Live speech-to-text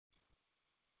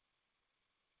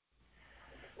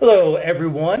Hello,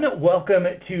 everyone. Welcome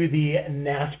to the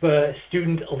NASPA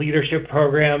Student Leadership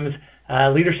Program's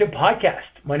Leadership Podcast.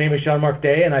 My name is Jean-Marc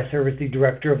Day, and I serve as the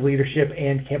Director of Leadership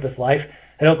and Campus Life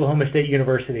at Oklahoma State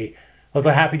University. I'm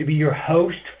also happy to be your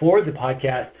host for the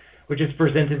podcast, which is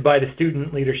presented by the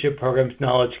Student Leadership Program's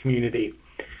Knowledge Community.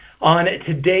 On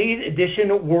today's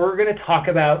edition, we're going to talk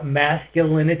about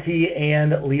masculinity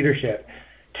and leadership,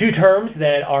 two terms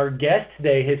that our guest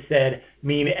today has said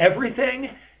mean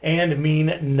everything and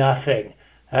mean nothing.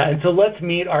 And so let's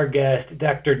meet our guest,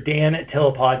 Dr. Dan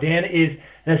Tillepaugh. Dan is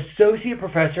an associate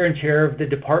professor and chair of the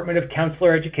Department of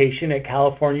Counselor Education at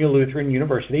California Lutheran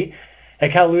University.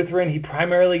 At Cal Lutheran, he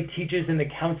primarily teaches in the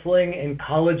Counseling and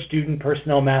College Student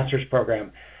Personnel Master's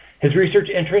Program. His research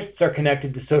interests are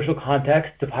connected to social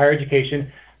contexts of higher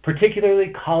education,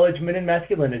 particularly college men and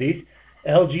masculinities,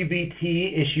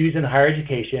 LGBT issues in higher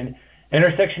education,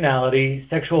 intersectionality,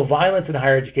 sexual violence in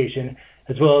higher education,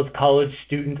 as well as college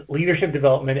student leadership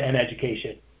development and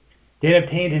education. Dan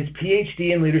obtained his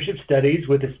PhD in leadership studies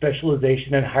with a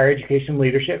specialization in higher education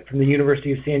leadership from the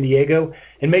University of San Diego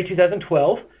in May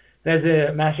 2012, and has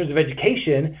a Master's of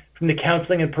Education from the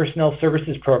Counseling and Personnel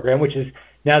Services Program, which is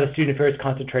now the Student Affairs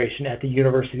concentration at the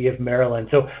University of Maryland.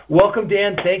 So welcome,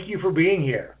 Dan. Thank you for being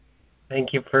here.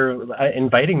 Thank you for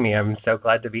inviting me. I'm so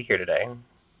glad to be here today.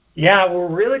 Yeah, we're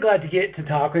really glad to get to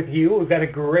talk with you. We've got a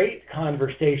great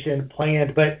conversation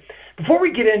planned. But before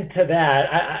we get into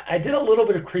that, I did a little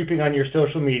bit of creeping on your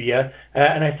social media,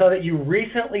 and I saw that you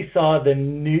recently saw the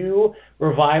new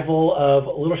revival of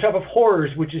Little Shop of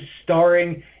Horrors, which is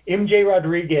starring MJ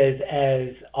Rodriguez as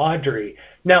Audrey.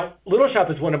 Now, Little Shop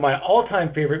is one of my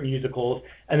all-time favorite musicals,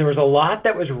 and there was a lot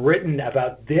that was written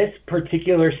about this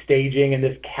particular staging and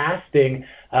this casting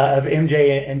of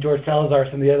MJ and George Salazar,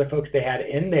 some of the other folks they had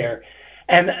in there.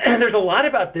 And there's a lot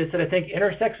about this that I think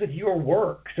intersects with your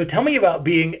work. So tell me about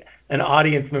being an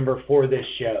audience member for this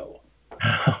show.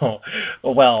 Yeah,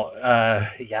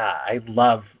 I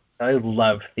love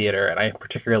theater, and I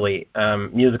particularly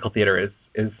musical theater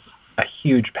is a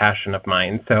huge passion of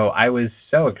mine. So I was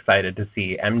so excited to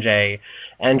see MJ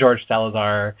and George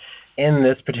Salazar in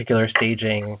this particular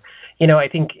staging. You know, I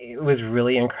think it was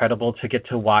really incredible to get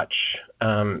to watch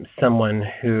someone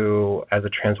who, as a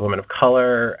trans woman of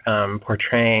color,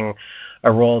 portraying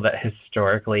a role that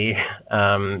historically,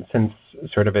 since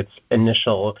sort of its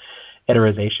initial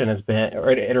iteration has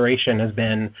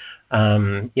been,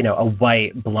 a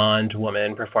white blonde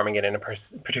woman performing it in a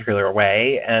particular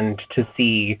way, and to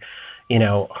see,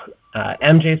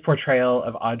 MJ's portrayal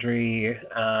of Audrey,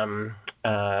 and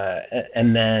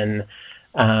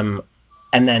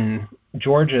then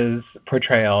George's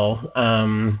portrayal,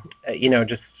 and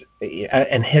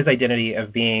his identity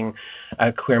of being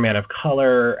a queer man of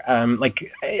color,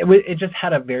 it just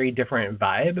had a very different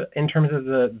vibe in terms of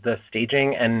the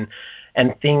staging and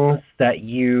things that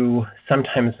you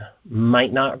sometimes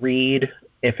might not read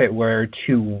if it were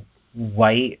two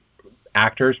white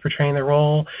actors portraying the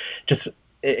role.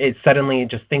 It suddenly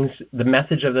just things, the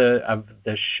message of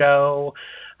the show,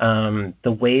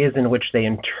 the ways in which they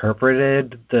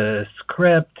interpreted the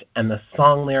script and the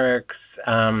song lyrics,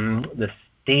 the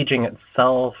staging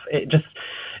itself,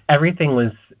 everything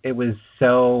was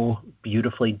so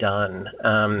beautifully done,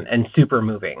 and super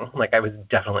moving. Like, I was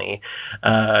definitely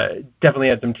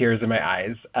had some tears in my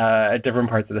eyes at different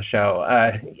parts of the show,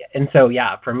 and so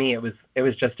yeah, for me it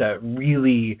was just a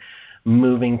really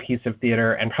moving piece of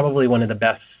theater, and probably one of the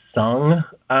best sung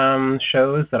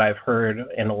shows that I've heard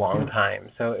in a long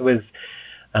time. So it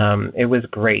was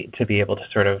great to be able to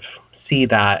sort of see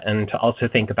that, and to also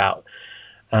think about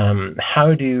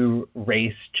how do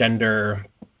race, gender,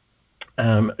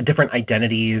 different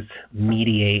identities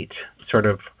mediate sort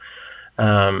of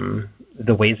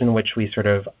the ways in which we sort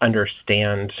of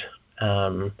understand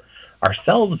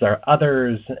ourselves, our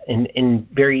others, in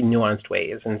very nuanced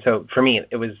ways. And so for me,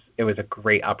 it was a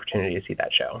great opportunity to see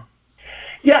that show.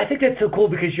 Yeah, I think that's so cool,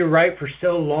 because you're right. For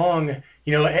so long,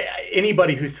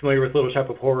 anybody who's familiar with Little Shop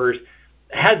of Horrors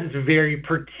has this very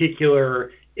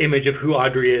particular image of who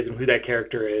Audrey is and who that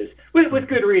character is, with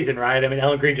good reason, right? I mean,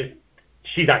 Ellen Greene,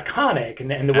 she's iconic, and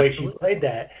the way she played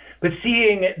that. But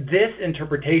seeing this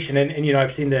interpretation, and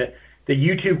I've seen the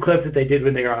YouTube clip that they did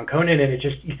when they were on Conan, and it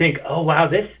just, you think, oh wow,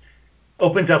 this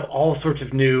opens up all sorts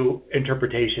of new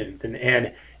interpretations, and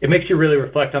it makes you really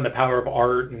reflect on the power of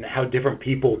art and how different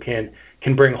people can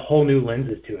bring whole new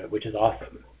lenses to it, which is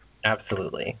awesome.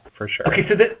 Absolutely, for sure. Okay,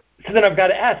 so then I've got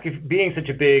to ask, if being such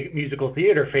a big musical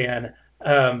theater fan,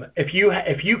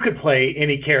 if you could play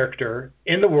any character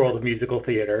in the world of musical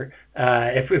theater,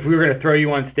 if we were going to throw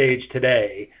you on stage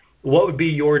today, what would be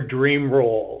your dream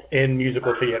role in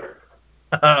musical theater?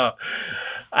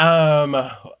 Um,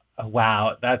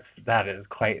 wow, that is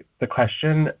quite the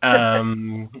question.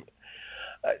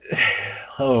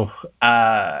 Oh,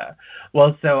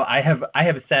 well, so I have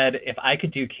said if I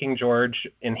could do King George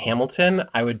in Hamilton,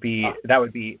 that would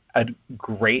be a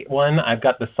great one. I've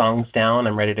got the songs down.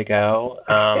 I'm ready to go.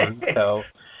 So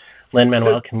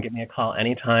Lin-Manuel can give me a call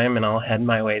anytime, and I'll head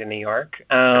my way to New York.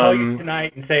 Call you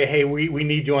tonight and say, hey, we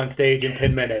need you on stage in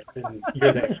 10 minutes, and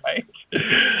you're there. Right.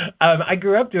 I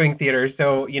grew up doing theater,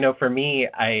 so for me,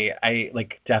 I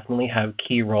like definitely have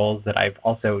key roles that I've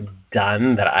also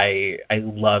done that I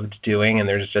loved doing, and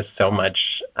there's just so much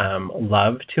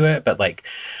love to it. But like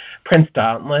Prince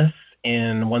Dauntless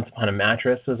in Once Upon a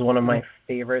Mattress was one of my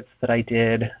favorites that I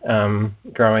did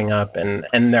growing up,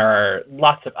 and there are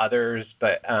lots of others,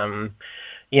 but I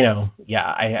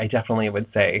definitely would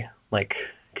say like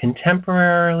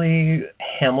contemporarily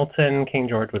Hamilton, King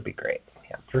George would be great.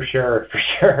 Yeah. For sure.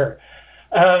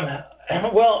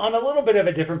 Well, on a little bit of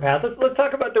a different path, let's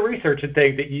talk about the research and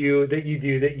things that you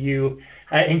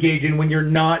engage in when you're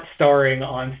not starring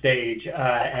on stage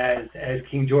as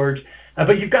King George.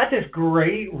 But you've got this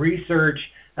great research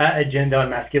agenda on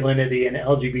masculinity and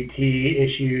LGBT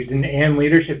issues and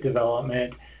leadership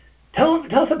development. Tell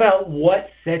us about what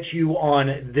set you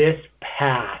on this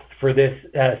path for this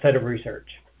set of research.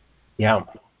 Yeah.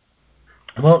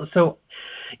 Well, so,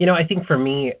 I think for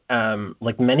me,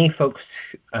 like many folks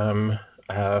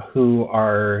who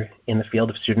are in the field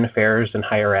of student affairs and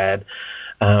higher ed,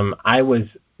 I was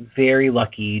very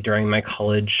lucky during my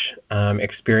college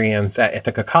experience at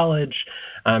Ithaca College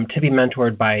to be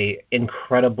mentored by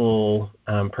incredible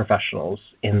professionals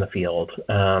in the field.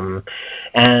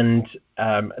 And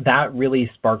that really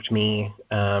sparked me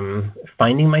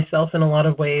finding myself in a lot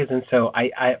of ways. And so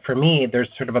for me, there's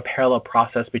sort of a parallel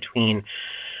process between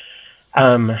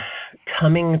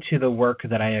coming to the work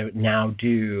that I now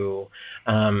do,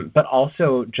 but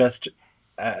also just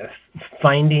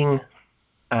finding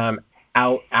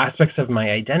out aspects of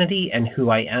my identity and who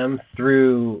I am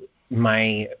through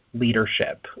my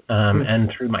leadership and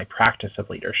through my practice of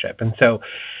leadership. And so,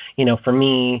 for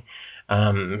me,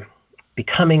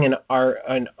 becoming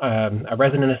a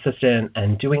resident assistant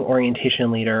and doing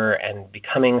orientation leader and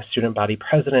becoming a student body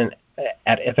president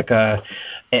at Ithaca,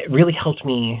 it really helped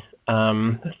me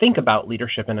think about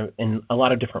leadership in a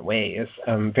lot of different ways,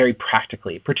 very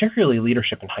practically, particularly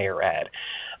leadership in higher ed.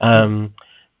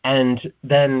 And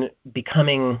then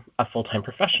becoming a full-time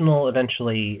professional,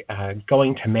 eventually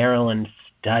going to Maryland,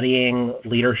 studying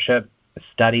leadership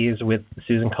studies with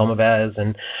Susan Comavez,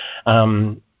 and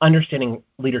understanding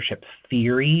leadership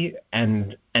theory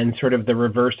and sort of the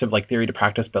reverse of like theory to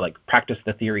practice, but like practice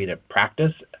the theory to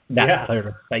practice, that sort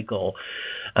of cycle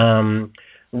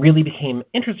really became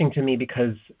interesting to me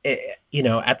because,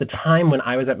 at the time when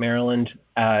I was at Maryland,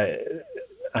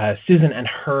 Susan and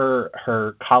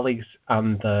her colleagues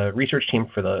on the research team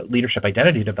for the leadership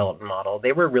identity development model,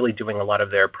 they were really doing a lot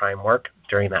of their prime work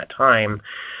during that time.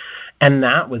 And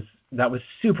that was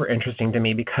super interesting to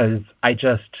me because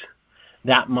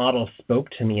that model spoke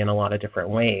to me in a lot of different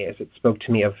ways. It spoke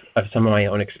to me of some of my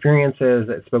own experiences.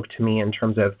 It spoke to me in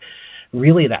terms of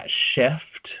really that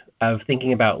shift of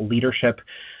thinking about leadership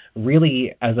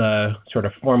really as a sort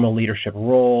of formal leadership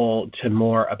role to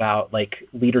more about like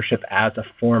leadership as a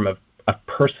form of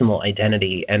personal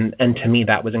identity. And to me,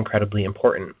 that was incredibly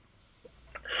important.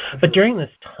 But during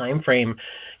this time frame,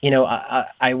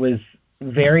 I was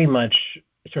very much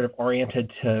sort of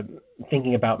oriented to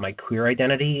thinking about my queer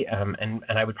identity, and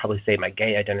I would probably say my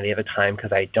gay identity at the time,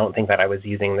 because I don't think that I was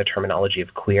using the terminology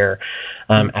of queer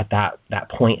at that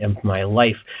point in my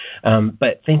life.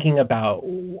 But thinking about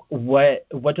what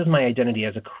does my identity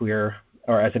as a queer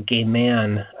or as a gay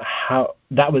man, how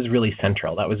that was really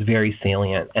central. That was very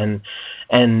salient, and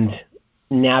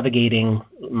navigating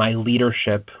my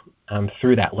leadership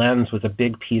through that lens was a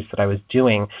big piece that I was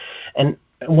doing. And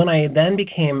when I then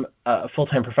became a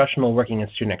full-time professional working in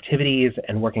student activities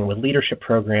and working with leadership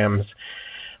programs,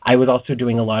 I was also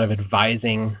doing a lot of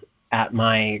advising at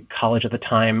my college at the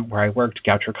time where I worked,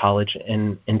 Goucher College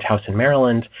in Towson,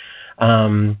 Maryland,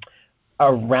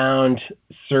 around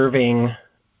serving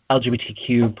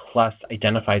LGBTQ plus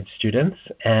identified students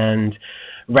and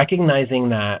recognizing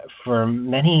that for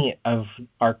many of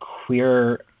our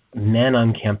queer men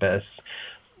on campus,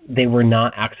 they were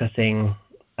not accessing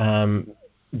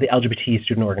the LGBT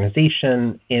student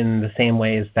organization in the same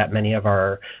ways that many of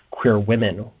our queer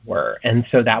women were. And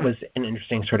so that was an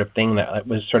interesting sort of thing that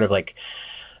was sort of like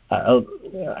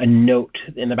a note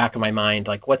in the back of my mind,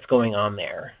 like what's going on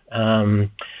there. And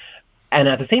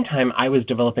at the same time, I was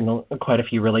developing quite a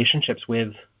few relationships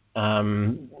with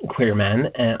queer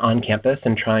men on campus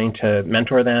and trying to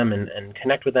mentor them and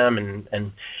connect with them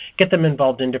and get them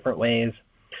involved in different ways.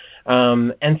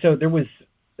 And so there was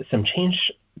some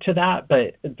change to that,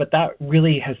 but that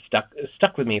really has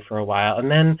stuck with me for a while. And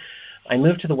then I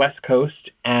moved to the West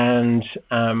Coast, and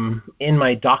in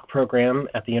my doc program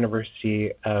at the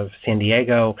University of San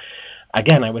Diego,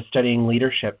 again, I was studying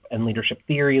leadership and leadership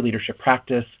theory, leadership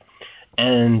practice.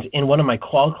 And in one of my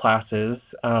qual classes,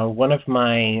 one of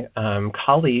my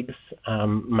colleagues,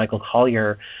 Michael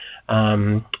Collier,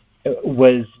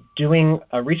 was doing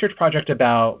a research project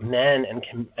about men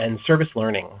and service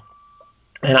learning.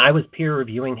 And I was peer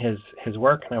reviewing his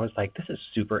work, and I was like, this is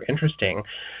super interesting.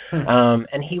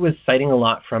 And he was citing a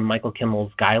lot from Michael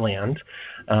Kimmel's Guyland,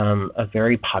 a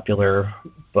very popular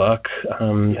book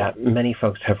that many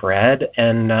folks have read.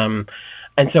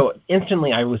 And so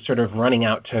instantly I was sort of running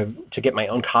out to get my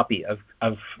own copy of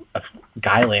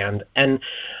Guyland. And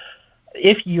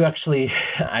if you actually,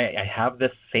 I have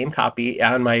this same copy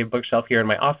on my bookshelf here in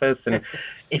my office, and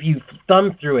if you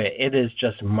thumb through it, it is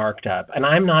just marked up. And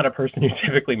I'm not a person who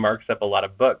typically marks up a lot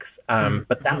of books,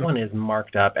 but that one is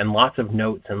marked up, and lots of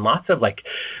notes and lots of like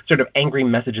sort of angry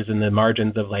messages in the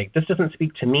margins of like, this doesn't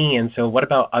speak to me, and so what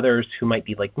about others who might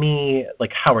be like me?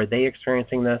 Like, how are they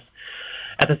experiencing this?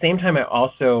 At the same time, I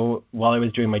also, while I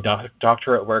was doing my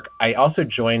doctorate work, I also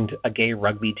joined a gay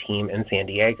rugby team in San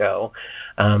Diego,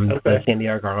 the San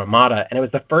Diego Armada, and it was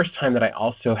the first time that I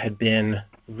also had been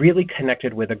really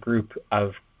connected with a group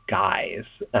of guys.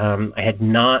 I had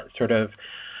not sort of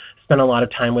spent a lot of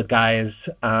time with guys,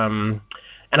 and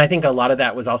I think a lot of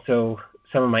that was also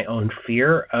some of my own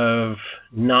fear of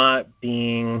not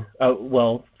being,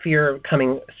 fear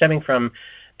stemming from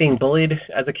being bullied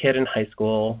as a kid in high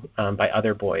school by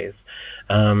other boys,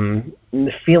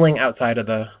 feeling outside of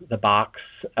the box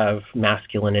of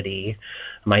masculinity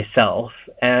myself,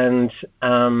 and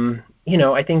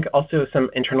I think also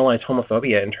some internalized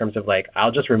homophobia in terms of like,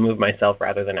 I'll just remove myself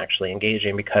rather than actually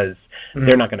engaging because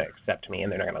they're not going to accept me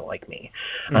and they're not going to like me.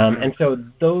 And so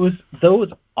those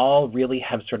all really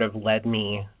have sort of led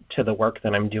me to the work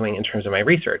that I'm doing in terms of my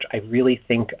research. I really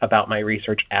think about my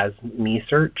research as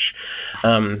me-search.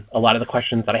 A lot of the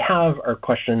questions that I have are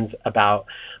questions about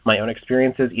my own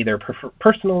experiences, either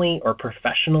personally or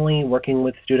professionally working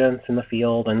with students in the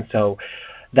field. And so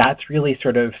that's really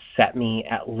sort of set me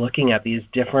at looking at these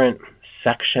different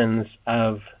sections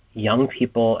of young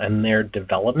people and their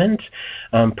development,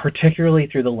 particularly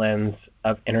through the lens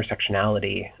of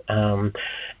intersectionality. And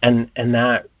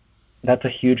that's a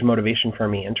huge motivation for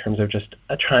me in terms of just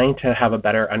trying to have a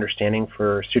better understanding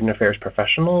for student affairs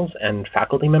professionals and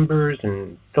faculty members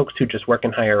and folks who just work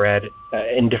in higher ed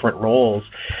in different roles,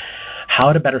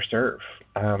 how to better serve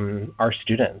our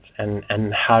students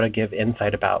and how to give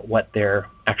insight about what they're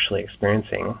actually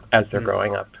experiencing as they're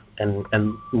growing up and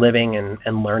living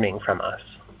and learning from us.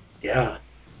 Yeah.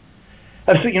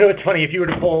 So, it's funny, if you were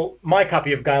to pull my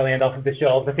copy of Guyland off of the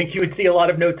shelves, I think you would see a lot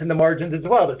of notes in the margins as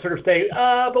well that sort of say,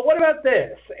 but what about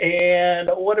this? And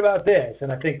what about this?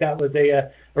 And I think that was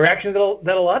a reaction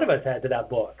that a lot of us had to that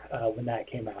book when that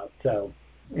came out. So,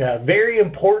 very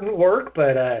important work,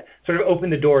 but sort of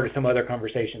opened the door to some other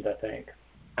conversations, I think.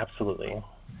 Absolutely.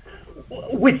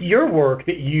 With your work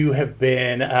that you have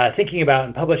been thinking about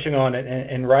and publishing on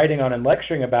and writing on and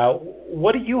lecturing about,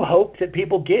 what do you hope that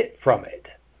people get from it?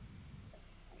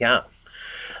 Yeah,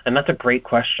 and that's a great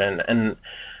question. And,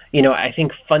 I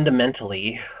think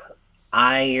fundamentally,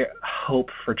 I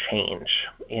hope for change.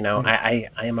 I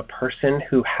am a person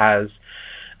who has,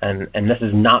 and this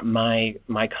is not my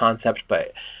concept,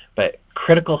 but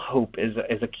critical hope is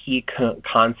a key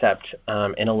concept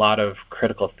in a lot of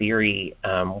critical theory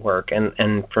work.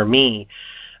 And for me,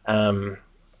 I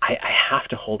have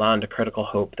to hold on to critical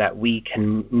hope that we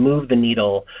can move the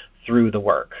needle through the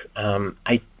work.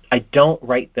 I don't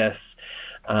write this.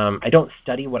 I don't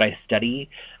study what I study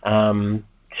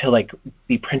to like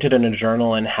be printed in a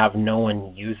journal and have no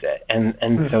one use it.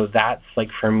 And so that's like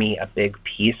for me a big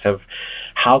piece of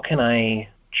how can I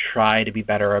try to be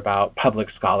better about public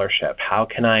scholarship? How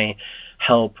can I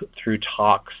help through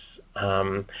talks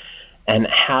and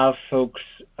have folks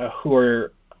who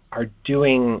are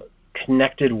doing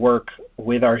connected work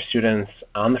with our students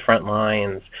on the front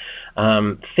lines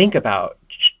think about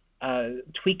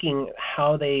tweaking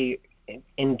how they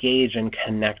engage and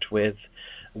connect with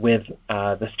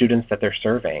the students that they're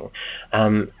serving.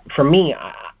 For me,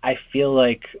 I feel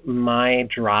like my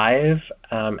drive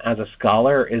as a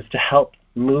scholar is to help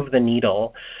move the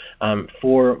needle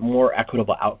for more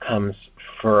equitable outcomes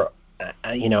for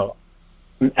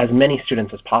as many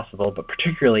students as possible, but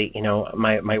particularly,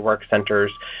 my work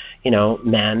centers,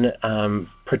 men,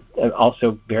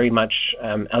 also very much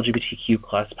LGBTQ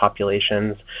plus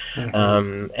populations.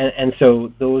 Mm-hmm. And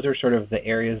so those are sort of the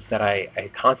areas that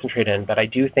I concentrate in. But I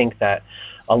do think that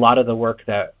a lot of the work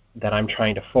that I'm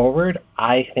trying to forward,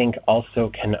 I think also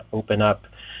can open up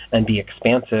and be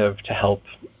expansive to help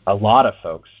a lot of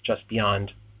folks just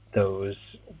beyond those,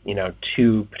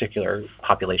 two particular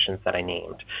populations that I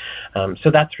named. So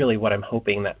that's really what I'm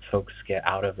hoping that folks get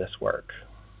out of this work.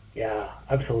 Yeah,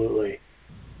 absolutely.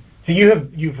 So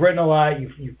you've written a lot,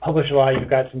 you've published a lot, you've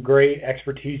got some great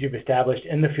expertise you've established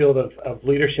in the field of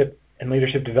leadership and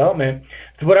leadership development.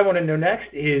 So what I want to know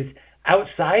next is,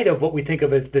 outside of what we think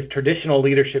of as this traditional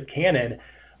leadership canon,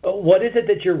 what is it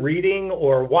that you're reading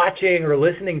or watching or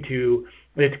listening to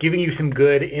that's giving you some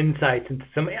good insights into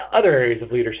some other areas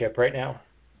of leadership right now?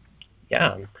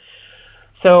 Yeah.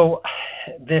 So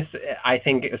this, I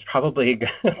think, is probably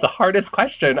the hardest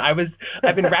question. I've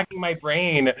been racking my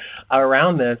brain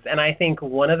around this, and I think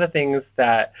one of the things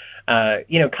that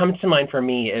comes to mind for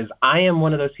me is I am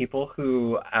one of those people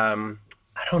who I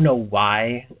don't know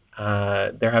why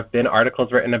there have been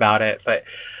articles written about it, but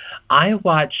I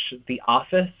watch The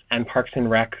Office and Parks and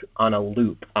Rec on a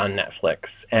loop on Netflix,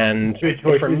 and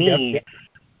for me,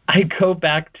 I go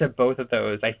back to both of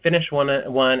those. I finish one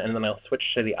and then I'll switch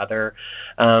to the other.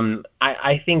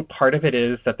 I think part of it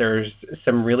is that there's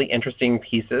some really interesting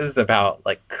pieces about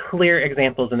like clear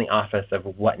examples in The Office of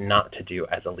what not to do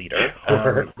as a leader,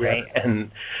 right?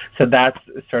 And so that's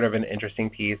sort of an interesting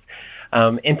piece.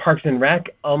 In Parks and Rec,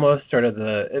 almost sort of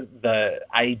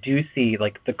I do see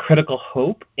like the critical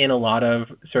hope in a lot of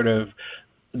sort of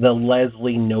the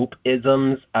Leslie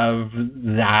Knope-isms of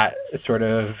that sort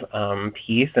of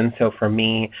piece. And so for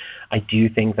me, I do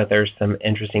think that there's some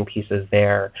interesting pieces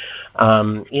there.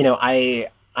 I've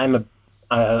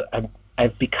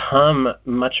become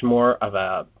much more of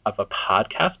a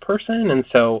podcast person. And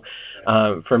so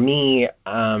for me,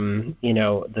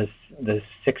 the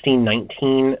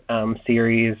 1619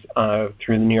 series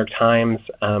through the New York Times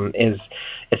is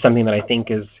something that I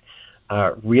think is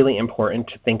really important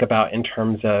to think about in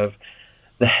terms of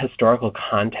the historical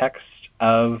context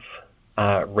of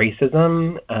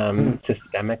racism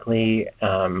systemically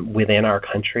within our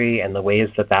country, and the ways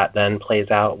that then plays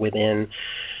out within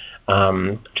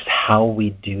just how we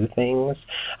do things.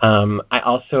 I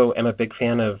also am a big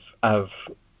fan of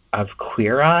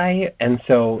Queer Eye, and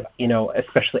so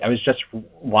especially I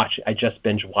just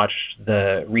binge watched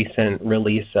the recent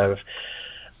release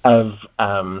of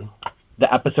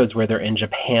the episodes where they're in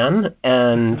Japan,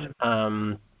 and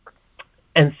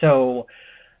so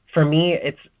for me,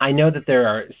 I know that there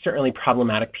are certainly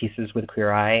problematic pieces with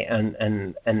Queer Eye,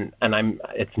 and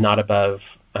it's not above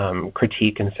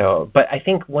critique, and so. But I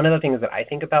think one of the things that I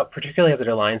think about, particularly as it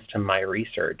aligns to my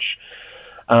research,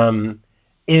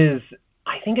 is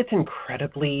I think it's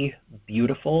incredibly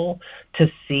beautiful to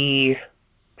see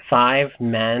 5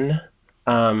 men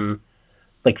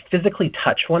like physically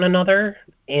touch one another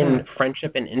in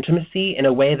friendship and intimacy in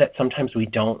a way that sometimes we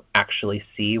don't actually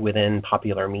see within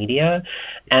popular media,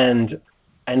 and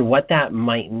what that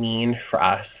might mean for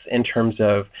us in terms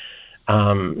of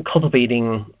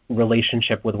cultivating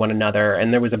relationship with one another.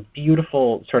 And there was a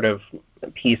beautiful sort of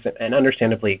piece, and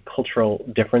understandably cultural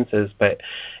differences, but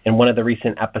in one of the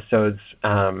recent episodes,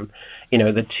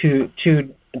 the two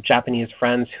Japanese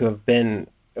friends who have been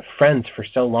friends for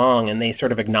so long, and they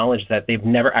sort of acknowledge that they've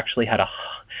never actually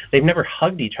they've never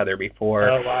hugged each other before.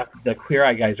 Oh, wow. The Queer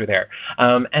Eye guys are there,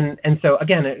 and so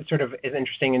again, it sort of is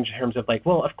interesting in terms of like,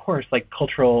 well, of course, like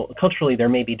culturally there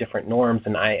may be different norms,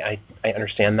 and I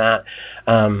understand that,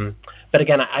 but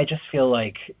again, I just feel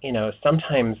like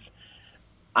sometimes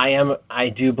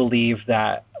I do believe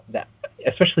that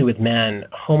especially with men,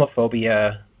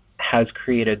 homophobia has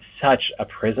created such a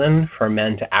prison for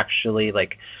men to actually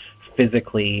like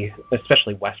physically,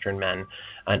 especially Western men,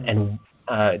 and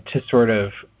to sort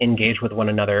of engage with one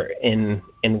another in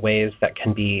ways that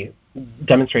can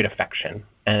demonstrate affection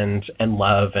and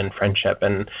love and friendship,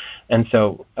 and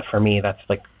so for me that's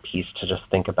like a piece to just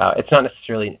think about. It's not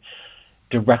necessarily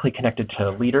directly connected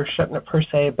to leadership per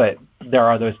se, but there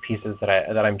are those pieces that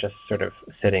I'm just sort of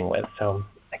sitting with. So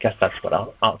I guess that's what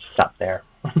I'll stop there.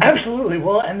 Absolutely.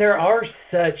 Well, and there are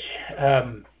such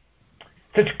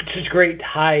great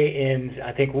tie-ins,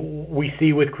 I think, we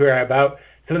see with Queer Eye about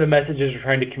some of the messages we're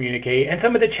trying to communicate, and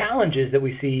some of the challenges that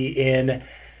we see in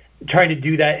trying to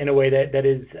do that in a way that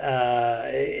is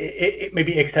it may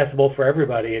be accessible for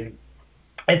everybody, and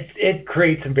it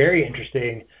creates some very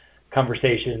interesting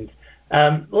conversations.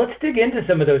 Let's dig into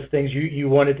some of those things you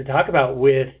wanted to talk about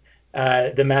with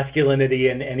the masculinity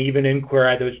and even in Queer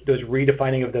Eye, those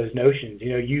redefining of those notions.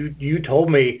 You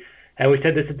told me, and we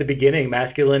said this at the beginning,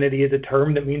 masculinity is a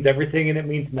term that means everything and it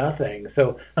means nothing.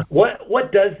 So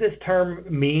what does this term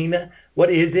mean? What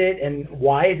is it, and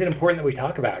why is it important that we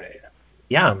talk about it?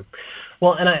 Yeah.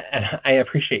 Well, and I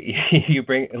appreciate you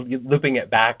looping it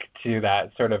back to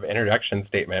that sort of introduction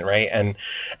statement, right?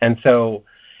 And so,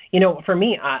 for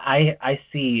me, I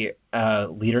see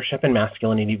leadership and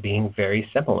masculinity being very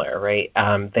similar, right?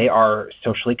 They are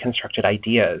socially constructed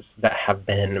ideas that have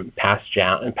been passed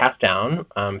down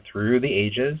through the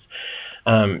ages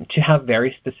to have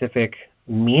very specific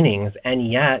meanings, and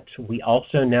yet we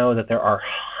also know that there are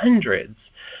hundreds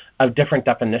of different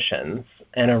definitions,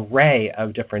 an array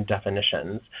of different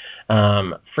definitions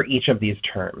for each of these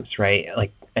terms, right?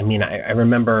 I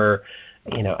remember,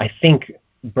 I think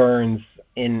Burns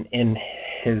in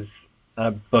his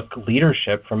book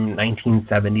Leadership from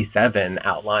 1977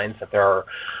 outlines that there are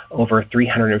over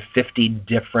 350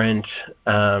 different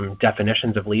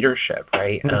definitions of leadership,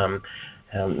 right?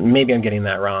 Maybe I'm getting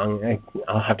that wrong.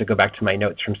 I'll have to go back to my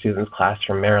notes from Susan's class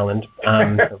from Maryland.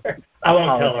 I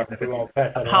won't tell her. We won't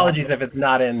pass that apologies along. if it's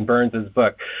not in Burns's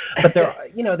book, but there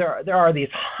are these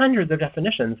hundreds of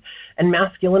definitions, and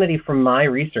masculinity, from my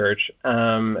research,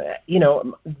 when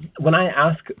I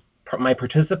ask my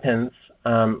participants,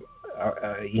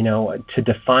 to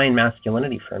define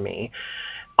masculinity for me,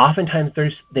 oftentimes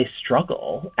they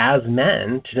struggle as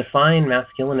men to define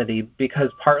masculinity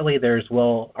because partly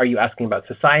are you asking about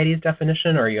society's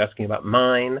definition or are you asking about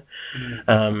mine?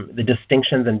 The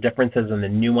distinctions and differences and the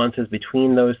nuances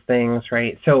between those things,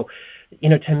 right? So,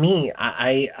 to me,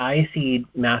 I see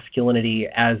masculinity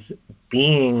as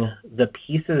being the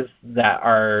pieces that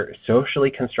are socially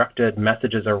constructed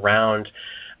messages around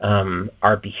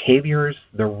our behaviors,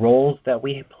 the roles that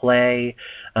we play,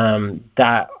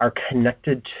 that are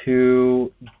connected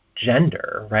to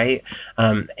gender, right?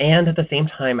 And at the same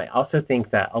time, I also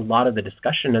think that a lot of the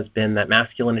discussion has been that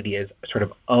masculinity is sort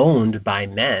of owned by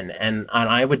men, and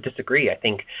I would disagree. I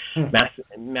think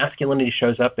masculinity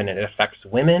shows up and it affects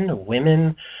women.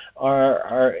 Women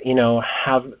are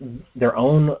have their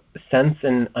own sense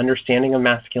and understanding of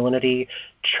masculinity.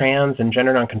 Trans and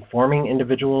gender nonconforming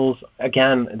individuals,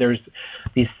 again, there's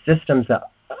these systems that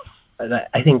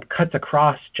I think cuts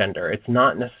across gender. It's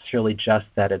not necessarily just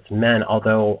that it's men,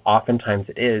 although oftentimes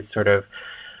it is sort of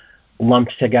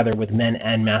lumped together with men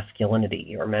and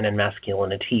masculinity or men and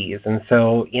masculinities. And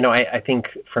so, I think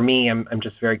for me, I'm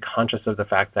just very conscious of the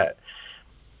fact that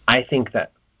I think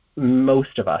that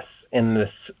most of us in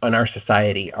our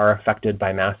society are affected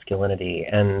by masculinity.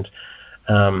 And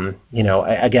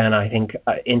again, I think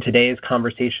in today's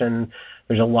conversation,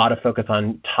 there's a lot of focus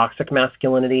on toxic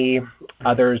masculinity.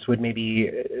 Others would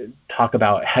maybe talk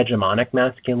about hegemonic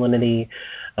masculinity.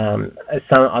 Some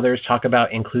others talk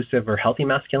about inclusive or healthy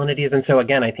masculinities. And so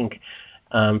again, I think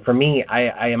for me,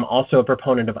 I am also a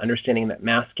proponent of understanding that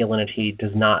masculinity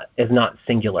is not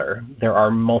singular. There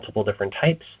are multiple different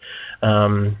types,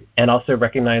 and also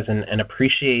recognize and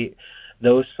appreciate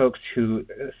those folks who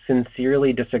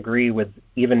sincerely disagree with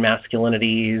even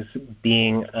masculinities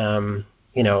being,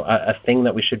 a thing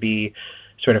that we should be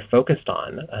sort of focused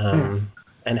on,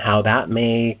 and how that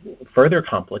may further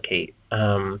complicate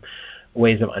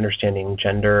ways of understanding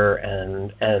gender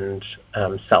and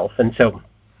self. And so,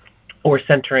 or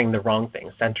centering the wrong thing,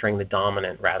 centering the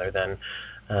dominant rather than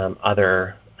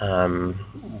other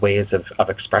ways of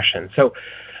expression. So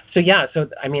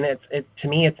I mean, to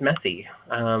me, it's messy,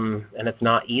 and it's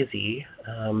not easy,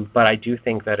 but I do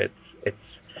think that it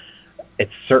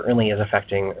certainly is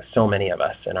affecting so many of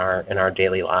us in our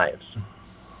daily lives.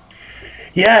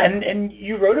 Yeah, and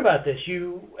you wrote about this.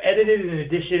 You edited an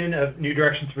edition of New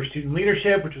Directions for Student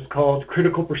Leadership, which was called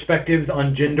Critical Perspectives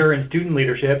on Gender and Student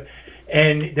Leadership.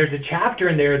 And there's a chapter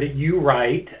in there that you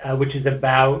write, which is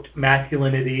about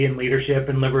masculinity and leadership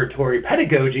and liberatory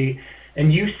pedagogy.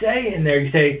 And you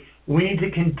say, we need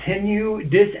to continue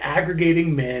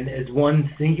disaggregating men as one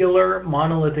singular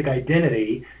monolithic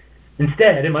identity.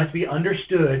 Instead, it must be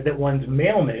understood that one's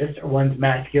maleness or one's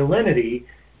masculinity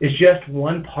is just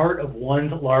one part of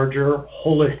one's larger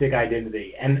holistic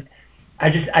identity. And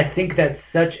I think that's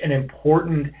such an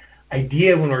important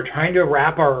idea when we're trying to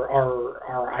wrap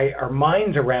our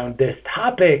minds around this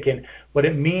topic and what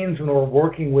it means when we're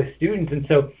working with students. And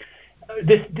so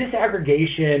this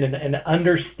disaggregation and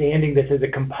understanding this as a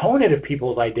component of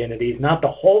people's identities, not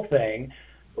the whole thing,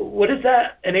 what does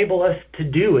that enable us to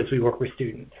do as we work with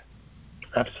students?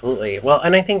 Absolutely. Well,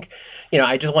 and I think,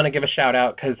 I just want to give a shout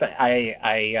out because I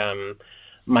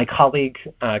My colleague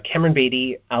Cameron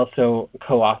Beatty also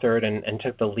co-authored and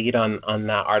took the lead on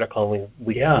that article.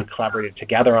 We collaborated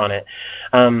together on it.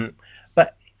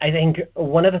 But I think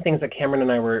one of the things that Cameron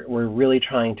and I were really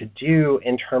trying to do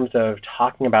in terms of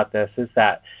talking about this is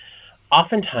that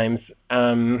oftentimes,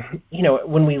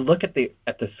 when we look at the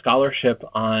scholarship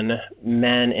on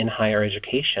men in higher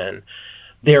education,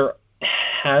 there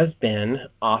has been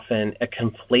often a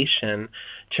conflation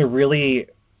to really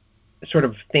sort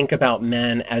of think about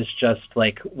men as just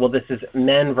like, well, this is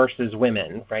men versus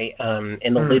women, right?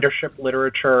 In the leadership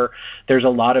literature, there's a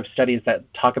lot of studies that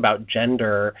talk about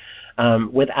gender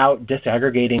without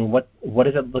disaggregating what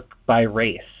does it look by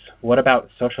race? What about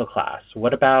social class?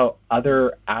 What about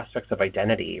other aspects of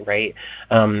identity, right?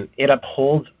 It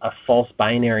upholds a false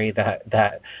binary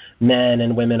that men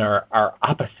and women are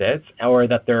opposites, or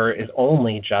that there is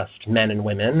only just men and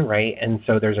women, right? And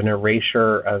so there's an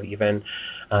erasure of even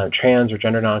trans or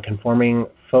gender nonconforming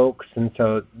folks. And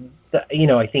so,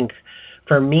 I think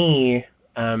for me,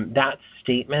 that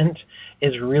statement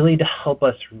is really to help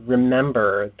us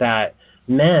remember that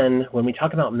men, when we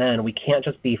talk about men, we can't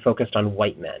just be focused on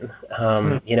white men.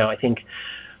 I think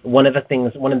one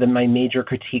of my major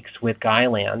critiques with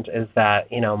Guyland is that,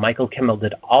 Michael Kimmel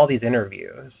did all these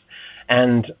interviews.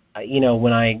 And,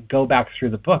 when I go back through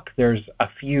the book, there's a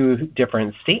few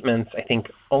different statements, I think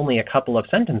only a couple of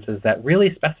sentences that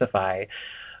really specify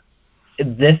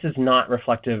this is not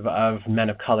reflective of men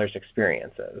of color's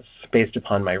experiences based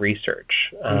upon my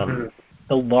research. The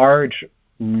large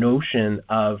notion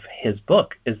of his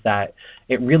book is that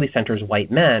it really centers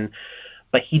white men,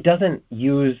 but he doesn't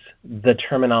use the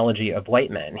terminology of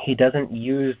white men. He doesn't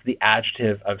use the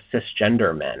adjective of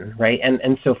cisgender men, right?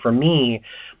 And so for me,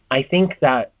 I think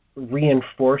that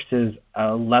reinforces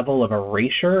a level of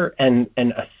erasure and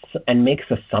makes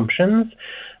assumptions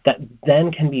that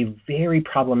then can be very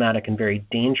problematic and very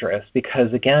dangerous,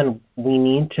 because again, we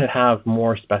need to have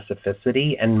more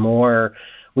specificity and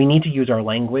we need to use our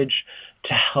language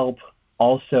to help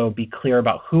also be clear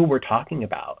about who we're talking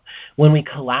about. When we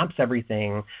collapse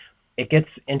everything, it gets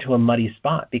into a muddy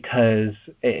spot, because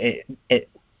it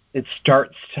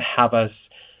starts to have us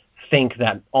think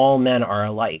that all men are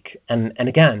alike. And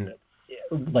again,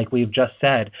 like we've just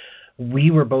said,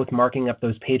 we were both marking up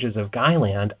those pages of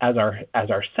Guyland as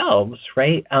ourselves,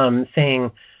 right?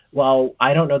 Saying, well,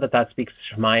 I don't know that speaks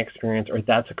to my experience, or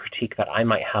that's a critique that I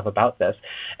might have about this.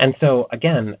 And so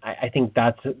again, I think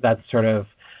that's sort of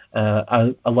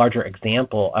a larger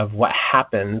example of what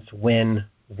happens when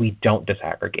we don't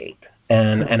disaggregate.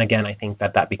 And again, I think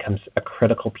that becomes a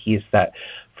critical piece, that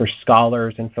for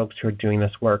scholars and folks who are doing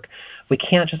this work, we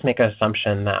can't just make an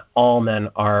assumption that all men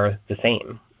are the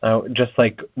same, just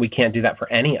like we can't do that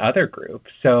for any other group.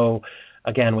 So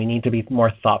again, we need to be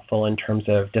more thoughtful in terms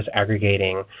of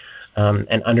disaggregating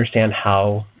and understand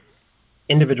how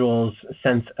individuals'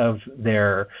 sense of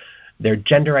their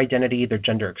gender identity, their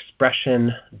gender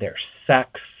expression, their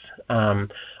sex,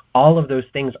 all of those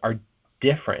things are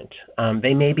different.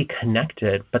 They may be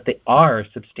connected, but they are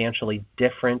substantially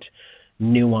different,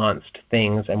 nuanced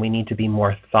things, and we need to be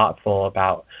more thoughtful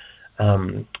about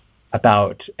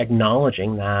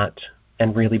acknowledging that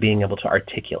and really being able to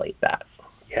articulate that.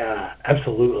 Yeah,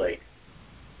 absolutely.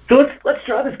 So let's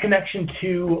draw this connection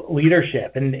to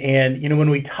leadership, and when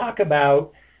we talk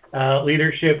about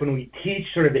leadership, when we teach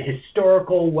sort of the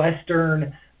historical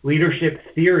Western leadership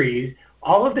theories,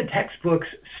 all of the textbooks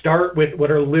start with what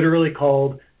are literally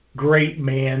called great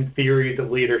man theories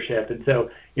of leadership. And so,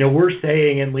 we're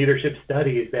saying in leadership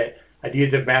studies that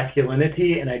ideas of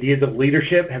masculinity and ideas of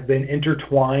leadership have been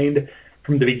intertwined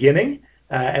from the beginning.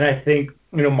 And I think,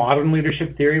 modern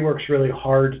leadership theory works really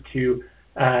hard to,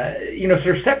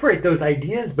 sort of separate those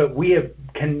ideas, but we have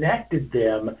connected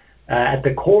them at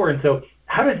the core. And so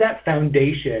how does that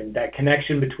foundation, that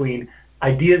connection between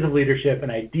ideas of leadership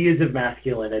and ideas of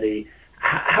masculinity,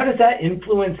 how does that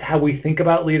influence how we think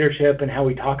about leadership and how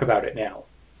we talk about it now?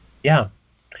 Yeah.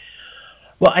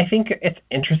 Well, I think it's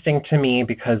interesting to me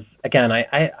because, again,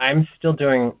 I'm still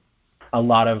doing a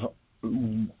lot of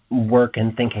work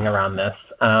and thinking around this.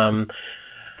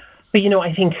 But,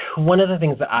 I think one of the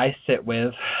things that I sit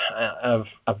with of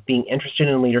being interested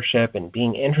in leadership and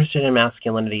being interested in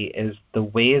masculinity is the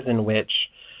ways in which,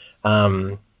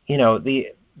 the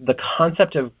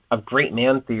concept of great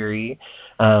man theory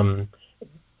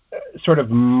sort of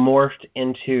morphed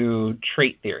into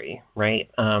trait theory, right?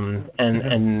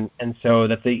 And so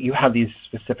that you have these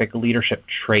specific leadership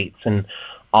traits, and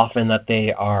often that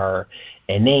they are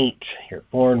innate, you're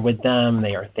born with them,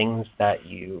 they are things that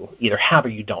you either have or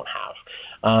you don't have.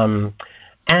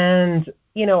 And,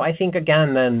 I think,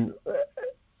 again, then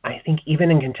I think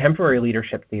even in contemporary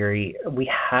leadership theory, we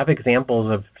have examples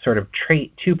of sort of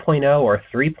trait 2.0 or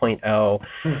 3.0,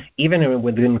 even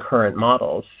within current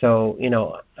models. So,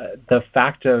 the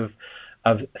fact of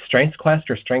Strengths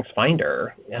Quest or Strengths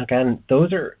Finder, again,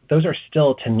 those are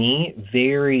still, to me,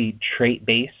 very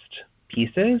trait-based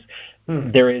pieces.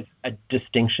 There is a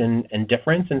distinction and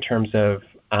difference in terms of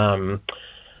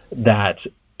that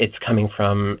it's coming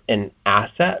from an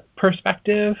asset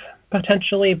perspective,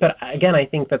 potentially. But again, I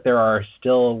think that there are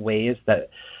still ways that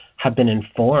have been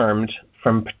informed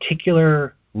from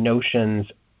particular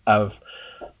notions of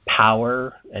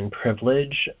power and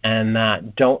privilege, and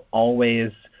that don't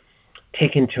always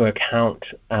take into account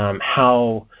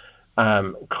how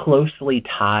closely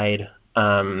tied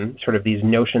sort of these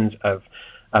notions of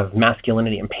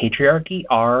masculinity and patriarchy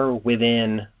are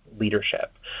within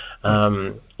leadership.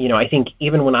 I think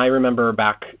even when I remember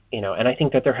back, and I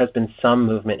think that there has been some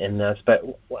movement in this, but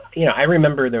I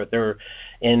remember there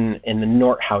in the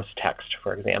Nordhaus text,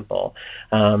 for example,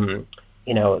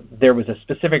 there was a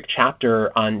specific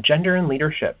chapter on gender and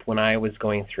leadership when I was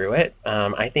going through it.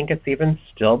 I think it's even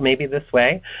still maybe this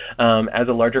way as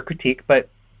a larger critique, but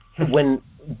when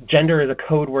gender is a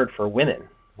code word for women,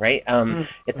 right?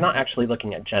 It's not actually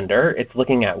looking at gender, it's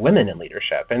looking at women in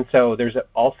leadership. And so there's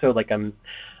also like an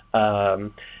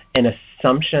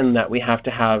assumption that we have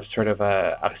to have sort of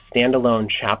a standalone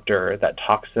chapter that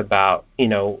talks about,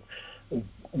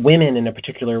 women in a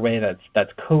particular way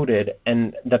that's coded,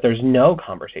 and that there's no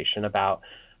conversation about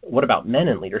what about men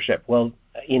in leadership. Well,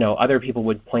 other people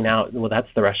would point out, well, that's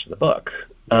the rest of the book.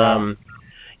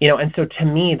 Yeah. And so to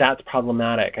me, that's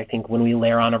problematic. I think when we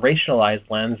layer on a racialized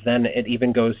lens, then it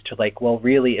even goes to like, well,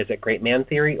 really, is it great man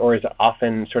theory, or is it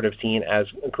often sort of seen as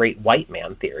great white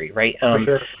man theory, right? For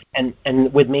sure.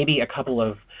 And with maybe a couple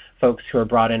of folks who are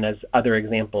brought in as other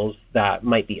examples that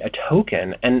might be a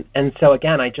token. And so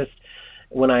again,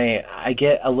 when I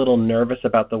get a little nervous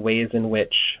about the ways in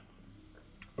which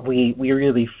we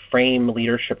really frame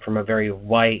leadership from a very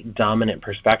white dominant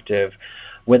perspective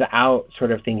without sort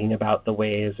of thinking about the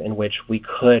ways in which we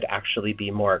could actually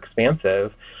be more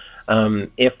expansive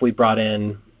if we brought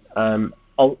in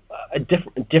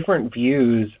different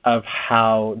views of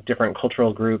how different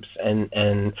cultural groups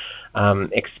and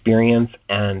experience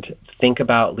and think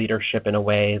about leadership in a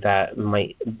way that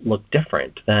might look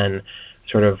different than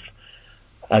sort of,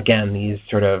 again, these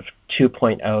sort of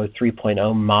 2.0,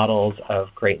 3.0 models of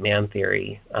great man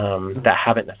theory that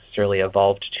haven't necessarily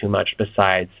evolved too much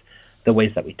besides the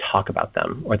ways that we talk about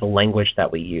them or the language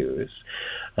that we use.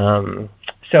 To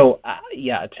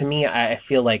me, I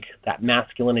feel like that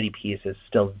masculinity piece is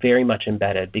still very much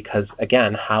embedded because,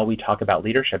 again, how we talk about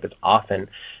leadership is often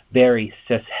very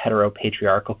cis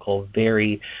heteropatriarchal,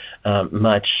 very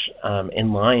much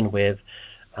in line with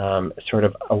sort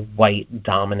of a white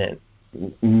dominant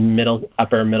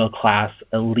upper middle class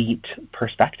elite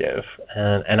perspective,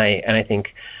 and I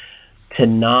think to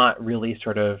not really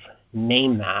sort of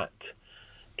name that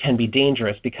can be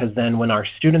dangerous, because then when our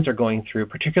students are going through,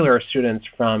 particularly our students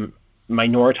from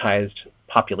minoritized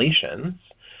populations,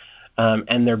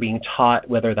 and they're being taught,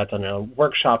 whether that's on a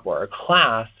workshop or a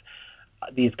class,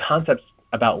 these concepts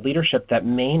about leadership that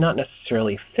may not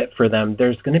necessarily fit for them,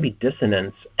 there's going to be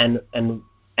dissonance, and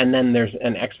then there's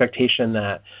an expectation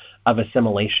of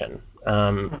assimilation,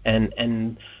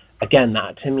 and again,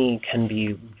 that to me can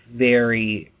be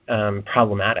very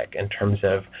problematic in terms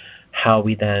of how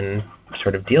we then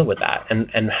sort of deal with that,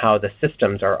 and how the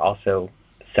systems are also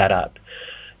set up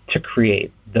to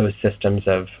create those systems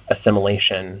of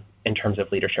assimilation in terms of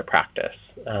leadership practice.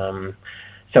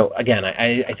 So again,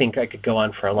 I think I could go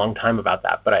on for a long time about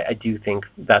that, but I do think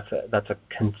that's a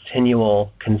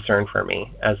continual concern for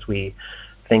me as we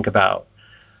think about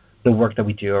the work that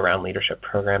we do around leadership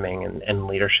programming and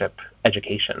leadership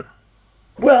education.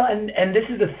 Well, and this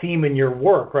is a theme in your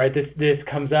work, right? This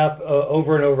comes up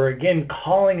over and over again,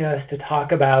 calling us to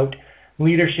talk about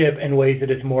leadership in ways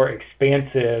that is more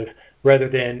expansive rather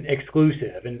than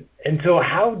exclusive. And so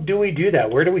how do we do that?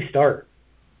 Where do we start?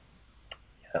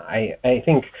 I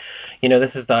think,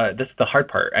 this is the hard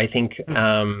part. I think,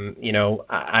 I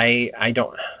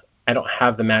don't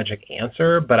have the magic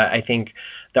answer, but I think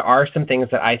there are some things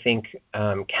that I think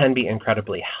can be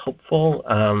incredibly helpful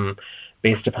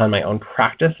based upon my own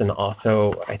practice, and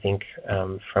also I think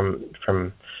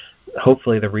from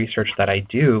hopefully the research that I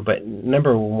do. But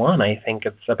number one, I think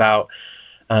it's about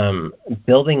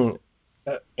building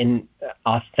in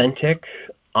authentic,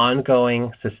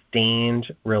 ongoing,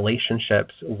 sustained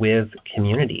relationships with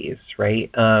communities, right?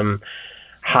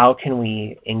 How can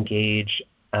we engage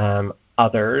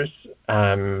others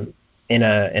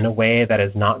in a way that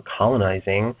is not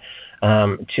colonizing,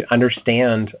 to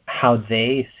understand how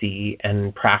they see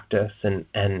and practice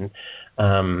and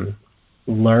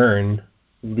learn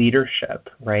leadership,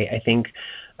 right? I think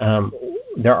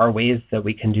there are ways that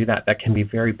we can do that that can be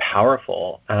very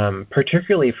powerful,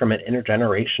 particularly from an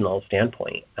intergenerational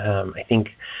standpoint. I think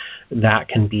that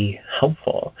can be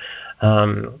helpful.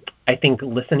 I think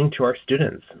listening to our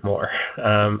students more,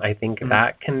 I think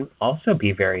that can also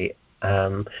be very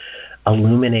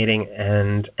illuminating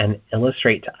and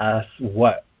illustrate to us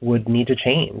what would need to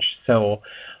change. So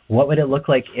what would it look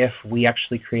like if we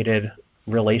actually created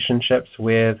relationships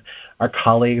with our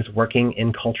colleagues working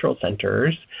in cultural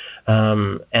centers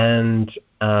and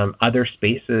other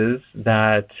spaces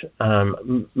that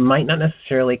might not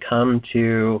necessarily come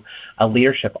to a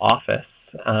leadership office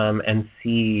and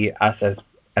see us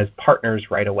as partners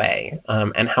right away?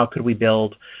 And how could we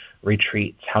build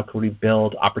retreats? How could we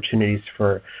build opportunities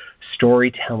for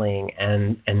storytelling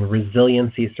and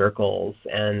resiliency circles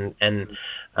and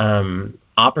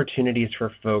opportunities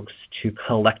for folks to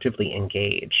collectively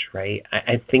engage, right?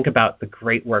 I think about the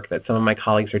great work that some of my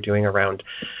colleagues are doing around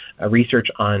research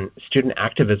on student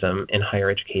activism in higher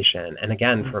education. And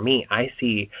again, for me, I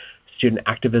see student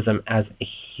activism as a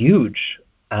huge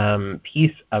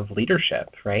piece of leadership,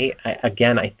 right?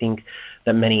 I think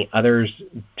that many others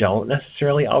don't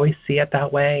necessarily always see it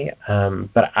that way,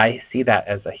 but I see that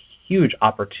as a huge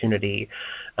opportunity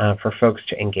for folks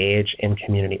to engage in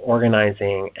community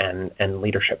organizing and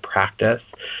leadership practice.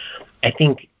 I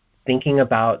think thinking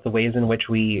about the ways in which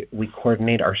we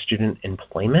coordinate our student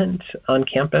employment on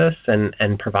campus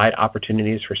and provide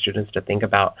opportunities for students to think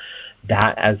about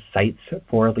that as sites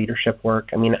for leadership work.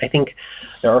 I mean, I think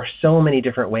there are so many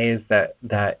different ways that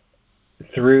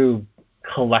through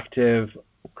collective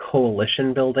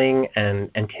coalition building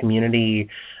and community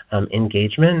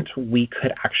engagement, we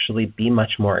could actually be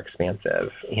much more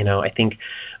expansive. You know, I think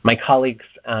my colleague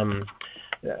Brian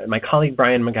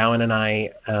McGowan and I,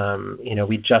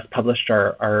 we just published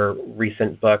our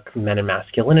recent book, Men and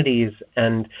Masculinities,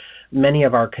 and many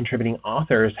of our contributing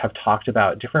authors have talked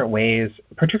about different ways,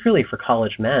 particularly for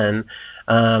college men,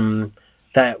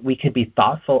 that we could be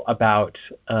thoughtful about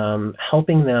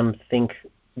helping them think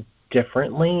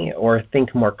differently or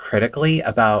think more critically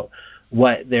about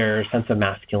what their sense of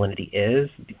masculinity is.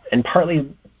 And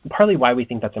partly why we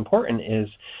think that's important is,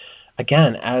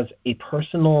 again, as a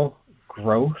personal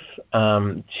growth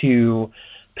to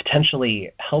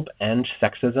potentially help end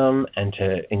sexism and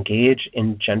to engage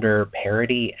in gender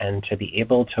parity and to be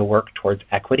able to work towards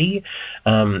equity,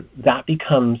 that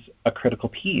becomes a critical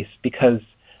piece, because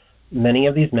many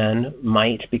of these men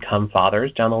might become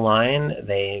fathers down the line.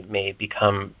 They may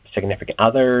become significant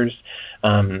others.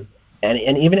 And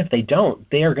even if they don't,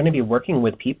 they are going to be working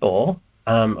with people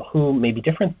who may be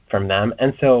different from them.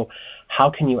 And so how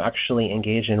can you actually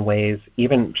engage in ways,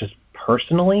 even just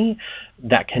personally,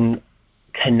 that can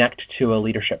connect to a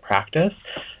leadership practice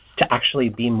to actually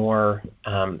be more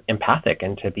empathic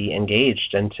and to be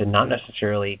engaged and to not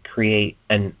necessarily create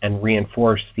and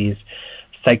reinforce these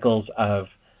cycles of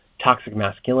toxic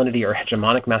masculinity or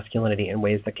hegemonic masculinity in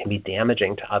ways that can be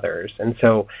damaging to others. And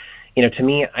so, to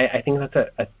me, I think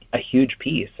that's a huge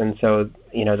piece. And so,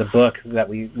 the book that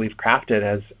we've crafted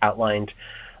has outlined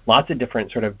lots of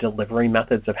different sort of delivery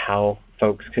methods of how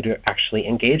folks could actually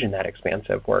engage in that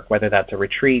expansive work, whether that's a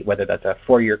retreat, whether that's a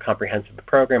 4-year comprehensive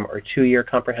program or a 2-year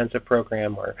comprehensive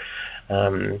program, or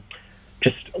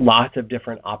just lots of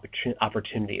different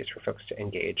opportunities for folks to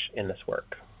engage in this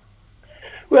work.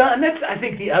 Well, and that's, I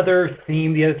think, the other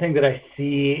thing that I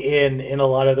see in a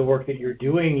lot of the work that you're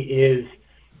doing is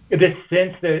this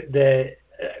sense that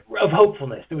of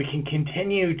hopefulness, that we can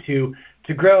continue to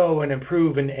grow and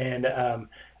improve, and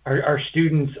our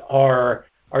students are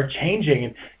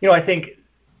changing. And I think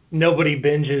nobody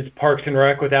binges Parks and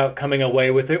Rec without coming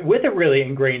away with a really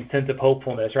ingrained sense of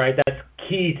hopefulness, right? That's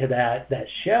key to that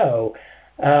show.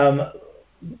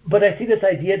 But I see this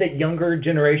idea that younger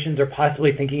generations are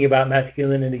possibly thinking about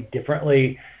masculinity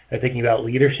differently, they're thinking about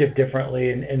leadership differently.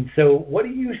 And so what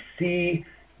do you see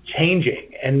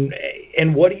changing?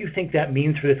 And what do you think that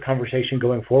means for this conversation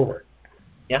going forward?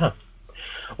 Yeah.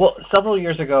 Well, several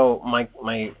years ago, my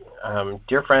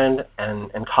dear friend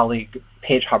and colleague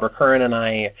Paige Haber-Curran and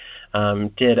I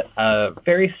did a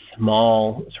very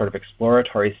small sort of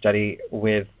exploratory study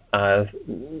with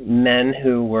men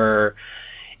who were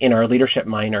in our leadership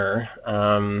minor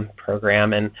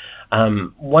program, and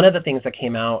one of the things that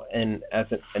came out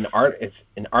it's an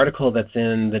article that's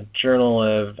in the Journal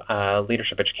of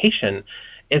Leadership Education,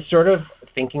 is sort of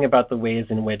thinking about the ways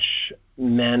in which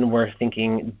men were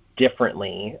thinking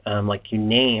differently, like you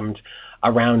named,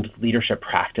 around leadership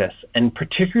practice. And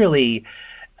particularly,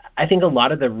 I think a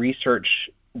lot of the research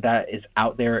that is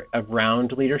out there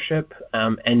around leadership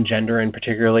and gender, and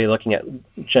particularly looking at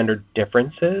gender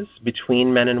differences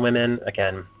between men and women,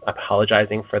 again,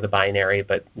 apologizing for the binary,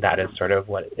 but that is sort of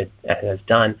what it has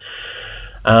done.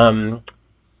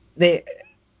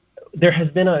 There has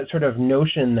been a sort of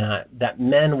notion that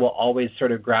men will always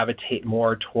sort of gravitate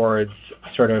more towards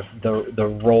sort of the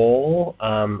role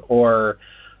or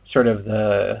sort of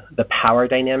the power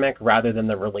dynamic rather than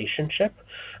the relationship.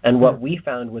 And what we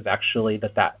found was actually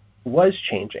that was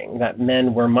changing, that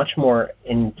men were much more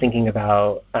in thinking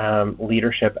about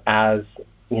leadership as,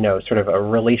 sort of a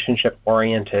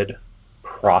relationship-oriented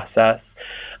process,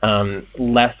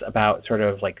 less about sort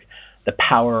of like the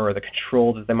power or the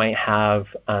control that they might have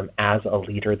as a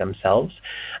leader themselves.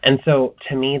 And so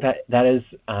to me, that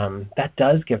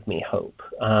does give me hope.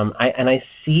 I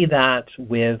see that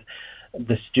with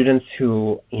the students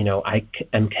who, I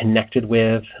am connected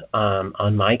with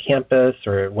on my campus,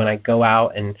 or when I go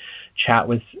out and chat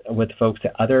with folks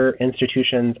at other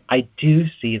institutions, I do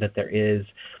see that there is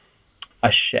a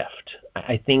shift.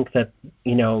 I think that,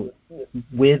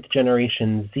 with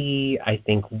Generation Z, I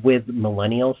think with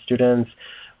millennial students,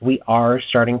 we are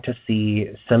starting to see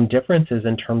some differences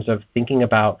in terms of thinking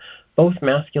about both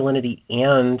masculinity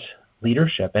and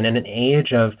leadership. And in an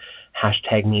age of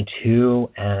 #MeToo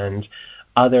and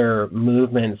other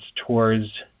movements towards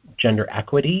gender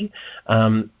equity,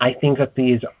 I think that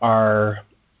these are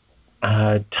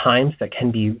times that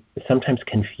can be sometimes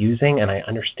confusing, and I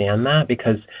understand that,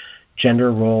 because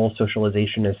gender role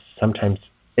socialization is sometimes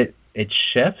it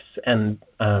shifts, and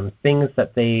things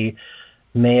that they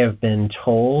may have been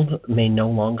told may no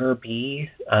longer be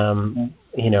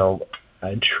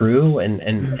true,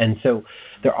 and so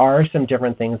there are some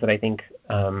different things that I think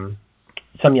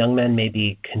some young men may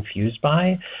be confused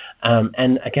by,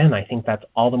 and again, I think that's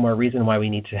all the more reason why we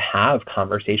need to have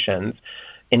conversations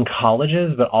in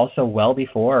colleges, but also well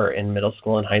before in middle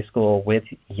school and high school with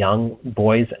young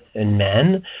boys and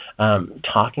men,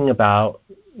 talking about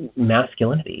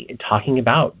masculinity, talking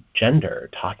about gender,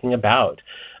 talking about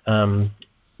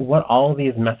what all of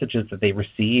these messages that they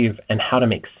receive and how to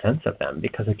make sense of them.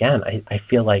 Because again, I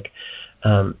feel like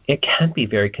it can be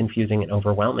very confusing and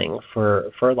overwhelming for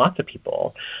lots of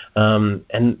people.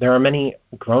 And there are many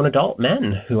grown adult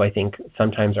men who I think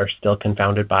sometimes are still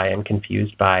confounded by and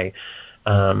confused by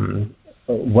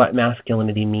what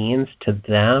masculinity means to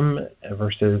them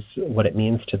versus what it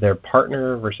means to their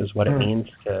partner versus what it means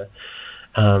to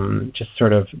just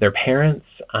sort of their parents.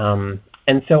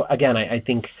 And so again, I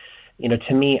think,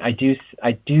 to me, I do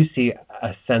see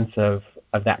a sense of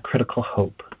that critical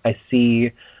hope. I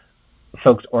see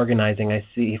folks organizing. I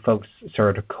see folks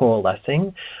sort of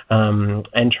coalescing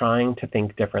and trying to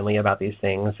think differently about these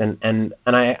things. And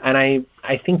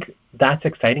I think that's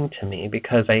exciting to me,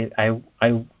 because I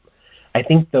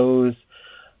think those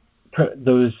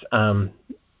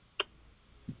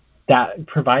that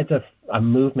provides a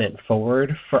movement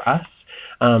forward for us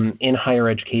in higher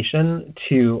education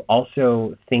to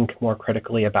also think more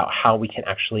critically about how we can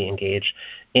actually engage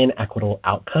in equitable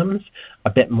outcomes a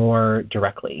bit more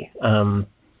directly.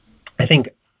 I think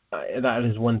that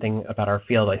is one thing about our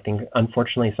field. I think,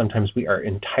 unfortunately, sometimes we are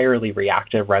entirely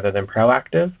reactive rather than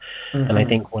proactive. Mm-hmm. And I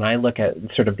think when I look at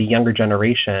sort of the younger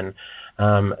generation,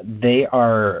 they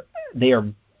are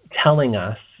telling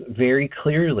us very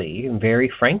clearly and very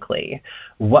frankly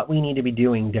what we need to be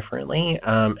doing differently.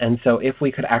 And so if we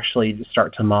could actually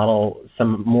start to model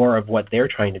some more of what they're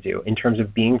trying to do in terms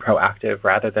of being proactive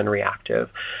rather than reactive,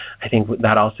 I think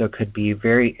that also could be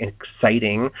very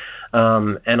exciting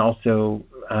and also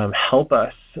help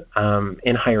us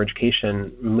in higher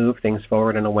education move things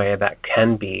forward in a way that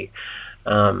can be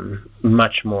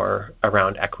much more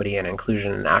around equity and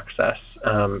inclusion and access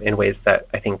in ways that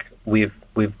I think we've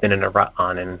been in a rut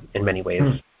on in many ways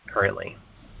currently.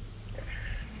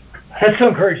 That's so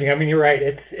encouraging. I mean, you're right.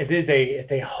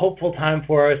 It's a hopeful time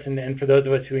for us, and for those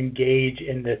of us who engage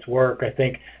in this work, I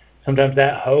think sometimes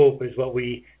that hope is what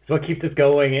keeps us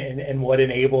going and what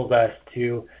enables us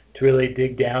to really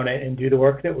dig down and do the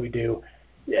work that we do.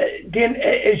 Dan,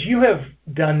 as you have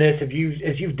done this,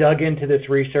 as you've dug into this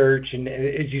research, and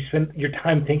as you spend your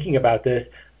time thinking about this,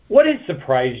 what has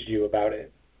surprised you about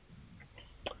it?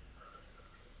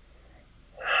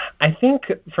 I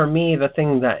think for me, the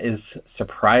thing that is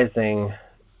surprising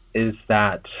is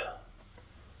that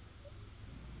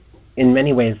in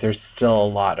many ways there's still a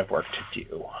lot of work to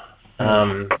do,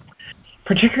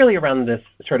 particularly around this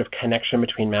sort of connection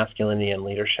between masculinity and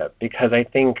leadership, because I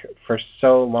think for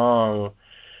so long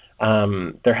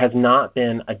there has not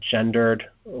been a gendered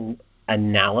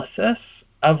analysis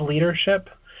of leadership.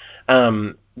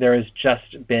 There has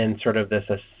just been sort of this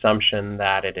assumption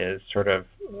that it is sort of,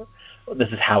 this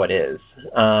is how it is.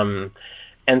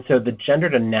 And so the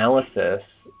gendered analysis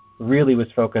really was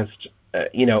focused,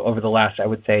 over the last, I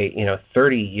would say,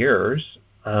 30 years,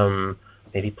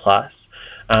 maybe plus,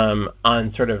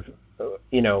 on sort of,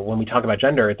 when we talk about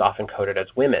gender, it's often coded as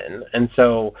women. And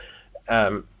so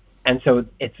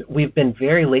we've been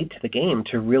very late to the game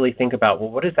to really think about, well,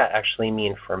 what does that actually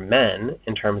mean for men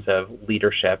in terms of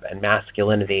leadership and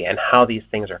masculinity and how these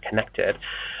things are connected.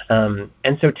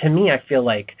 And so to me, I feel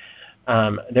like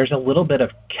there's a little bit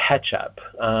of catch-up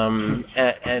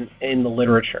and in the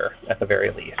literature, at the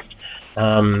very least.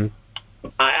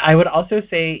 I would also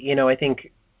say, I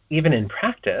think even in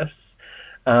practice,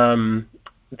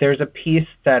 there's a piece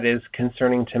that is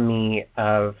concerning to me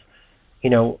of,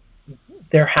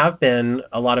 there have been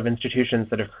a lot of institutions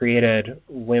that have created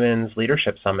women's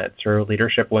leadership summits or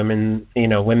women's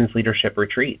leadership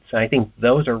retreats. And I think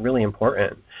those are really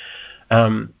important.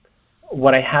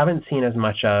 What I haven't seen as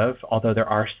much of, although there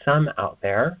are some out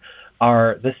there,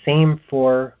 are the same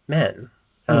for men,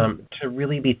 to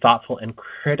really be thoughtful and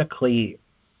critically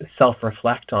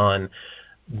self-reflect on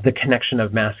the connection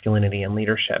of masculinity and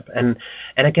leadership. And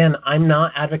again, I'm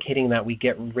not advocating that we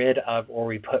get rid of or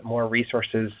we put more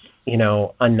resources,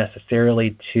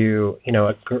 unnecessarily to,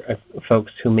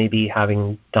 folks who may be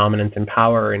having dominance and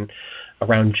power and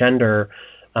around gender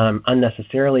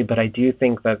unnecessarily. But I do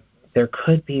think that there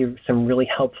could be some really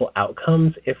helpful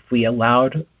outcomes if we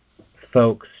allowed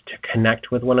folks to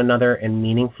connect with one another in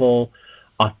meaningful,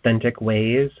 authentic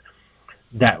ways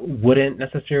that wouldn't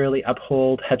necessarily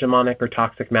uphold hegemonic or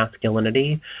toxic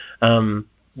masculinity,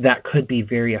 that could be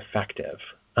very effective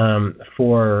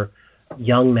for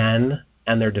young men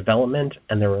and their development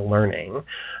and their learning.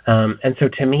 And so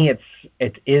to me,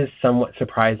 it is somewhat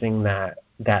surprising that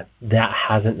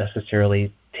hasn't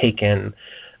necessarily taken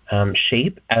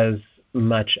shape as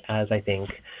much as I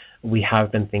think we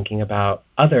have been thinking about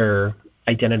other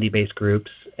identity-based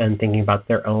groups and thinking about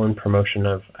their own promotion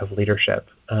of leadership.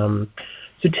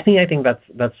 So to me, I think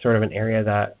that's sort of an area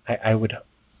that I would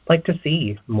like to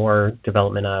see more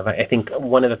development of. I think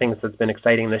one of the things that's been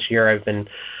exciting this year, I've been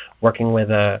working with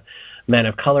a Men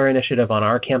of Color initiative on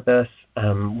our campus,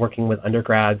 working with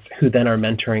undergrads who then are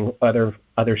mentoring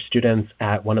other students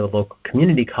at one of the local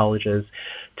community colleges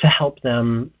to help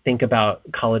them think about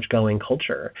college-going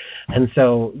culture. And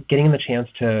so getting the chance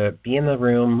to be in the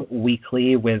room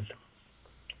weekly with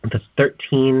the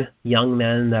 13 young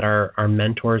men that are our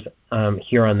mentors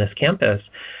here on this campus,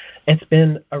 it's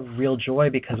been a real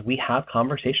joy because we have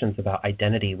conversations about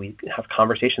identity. We have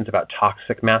conversations about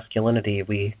toxic masculinity.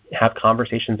 We have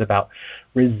conversations about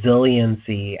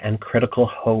resiliency and critical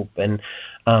hope and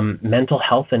mental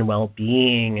health and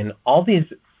well-being and all these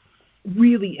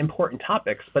really important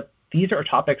topics. But these are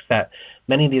topics that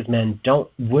many of these men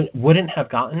wouldn't have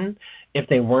gotten if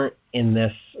they weren't in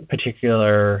this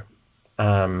particular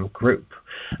group.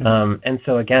 And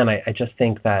so again, I just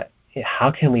think that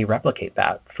how can we replicate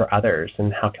that for others,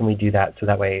 and how can we do that so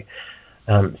that way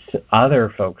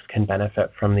other folks can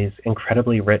benefit from these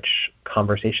incredibly rich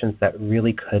conversations that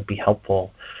really could be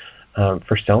helpful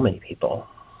for so many people.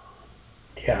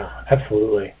 Yeah,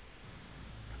 absolutely.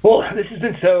 Well, this has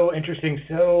been so interesting,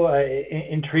 so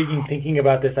intriguing, thinking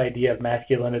about this idea of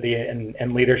masculinity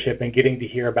and leadership and getting to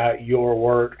hear about your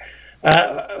work.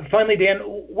 Finally, Dan,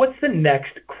 what's the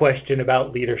next question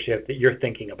about leadership that you're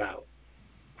thinking about?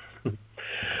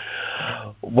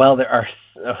 Well, there are,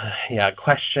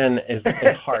 question is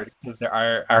hard because there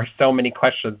are so many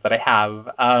questions that I have.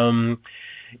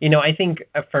 I think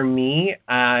for me,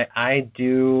 I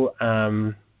do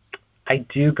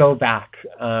go back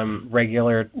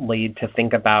regularly to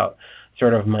think about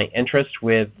sort of my interest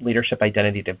with leadership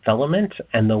identity development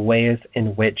and the ways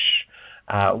in which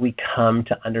we come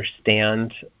to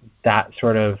understand that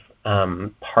sort of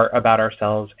part about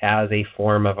ourselves as a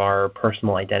form of our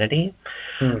personal identity.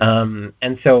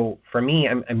 And so for me,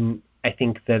 I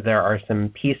think that there are some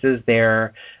pieces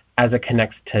there as it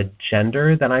connects to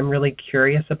gender that I'm really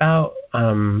curious about.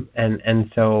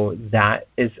 And so that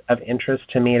is of interest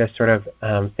to me to sort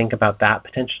of think about that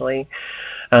potentially.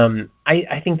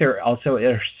 I think there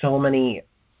are so many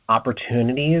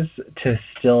opportunities to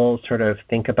still sort of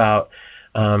think about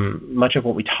much of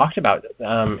what we talked about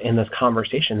in this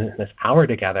conversation, in this hour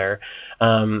together,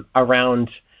 around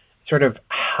sort of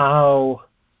how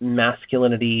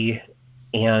masculinity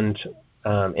and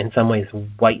in some ways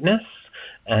whiteness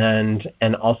and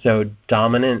also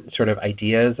dominant sort of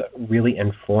ideas really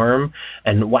inform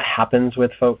and what happens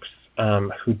with folks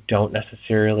who don't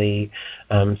necessarily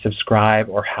subscribe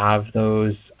or have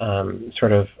those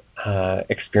sort of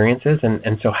experiences.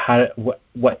 And so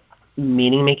what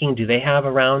meaning making do they have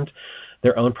around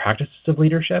their own practices of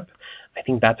leadership? I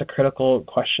think that's a critical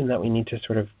question that we need to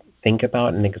sort of think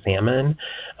about and examine.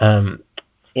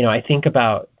 I think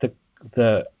about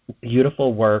the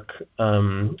beautiful work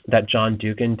that John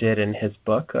Dugan did in his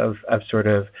book of sort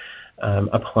of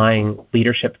applying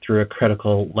leadership through a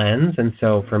critical lens. And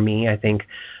so for me, I think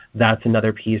that's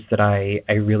another piece that I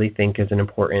really think is an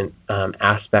important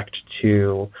aspect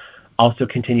to also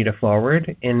continue to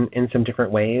forward in some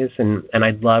different ways. And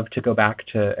I'd love to go back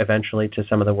to eventually to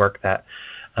some of the work that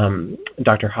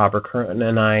Dr. Haberkern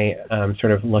and I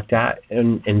sort of looked at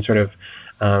in sort of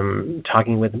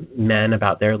talking with men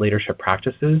about their leadership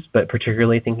practices, but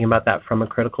particularly thinking about that from a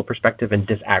critical perspective and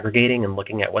disaggregating and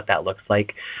looking at what that looks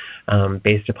like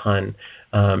based upon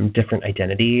different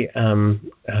identities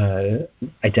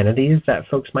that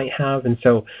folks might have. And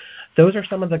so those are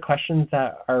some of the questions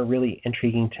that are really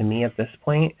intriguing to me at this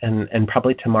point, and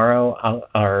probably tomorrow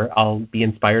I'll be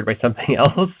inspired by something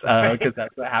else because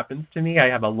that's what happens to me. I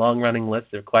have a long-running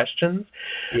list of questions.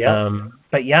 Yeah.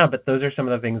 But those are some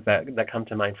of the things that come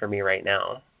to mind for me right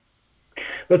now.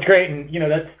 That's great, and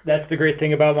that's the great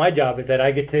thing about my job is that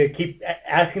I get to keep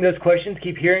asking those questions,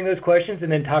 keep hearing those questions,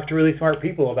 and then talk to really smart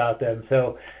people about them.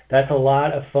 So that's a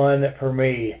lot of fun for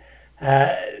me.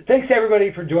 Thanks to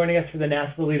everybody for joining us for the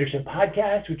NASPA Leadership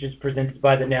Podcast, which is presented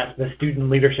by the NASPA Student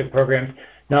Leadership Programs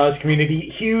Knowledge Community.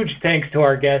 Huge thanks to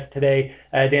our guest today,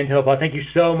 Dan Topol. Thank you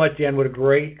so much, Dan. What a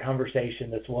great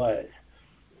conversation this was.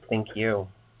 Thank you.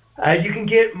 You can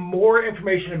get more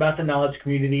information about the Knowledge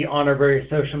Community on our various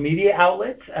social media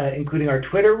outlets, including our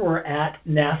Twitter. We're at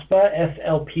NASPA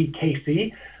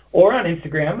SLPKC, or on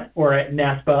Instagram, we're at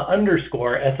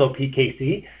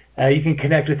NASPA_SLPKC. You can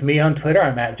connect with me on Twitter.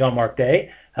 I'm at John Mark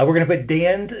Day. We're going to put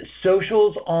Dan's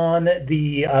socials on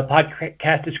the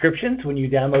podcast descriptions. When you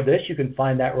download this, you can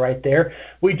find that right there.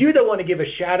 We do, though, want to give a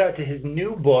shout-out to his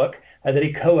new book that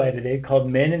he co-edited called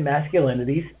Men and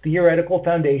Masculinities, Theoretical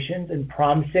Foundations and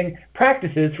Promising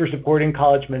Practices for Supporting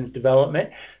College Men's Development.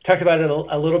 Talked about it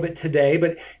a little bit today,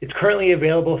 but it's currently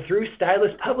available through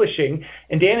Stylus Publishing,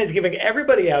 and Dan is giving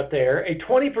everybody out there a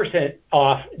 20%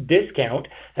 off discount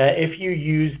if you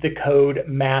use the code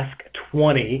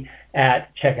MASC20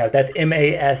 at checkout. That's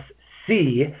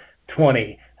MASC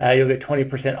 20. You'll get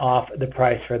 20% off the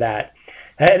price for that.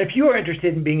 And if you are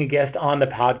interested in being a guest on the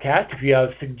podcast, if you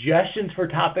have suggestions for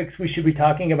topics we should be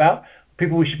talking about,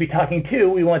 people we should be talking to,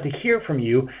 we want to hear from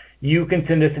you. You can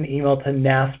send us an email to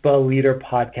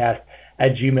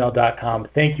naspaleaderpodcast@gmail.com.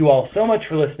 Thank you all so much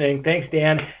for listening. Thanks,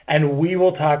 Dan, and we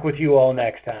will talk with you all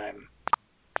next time.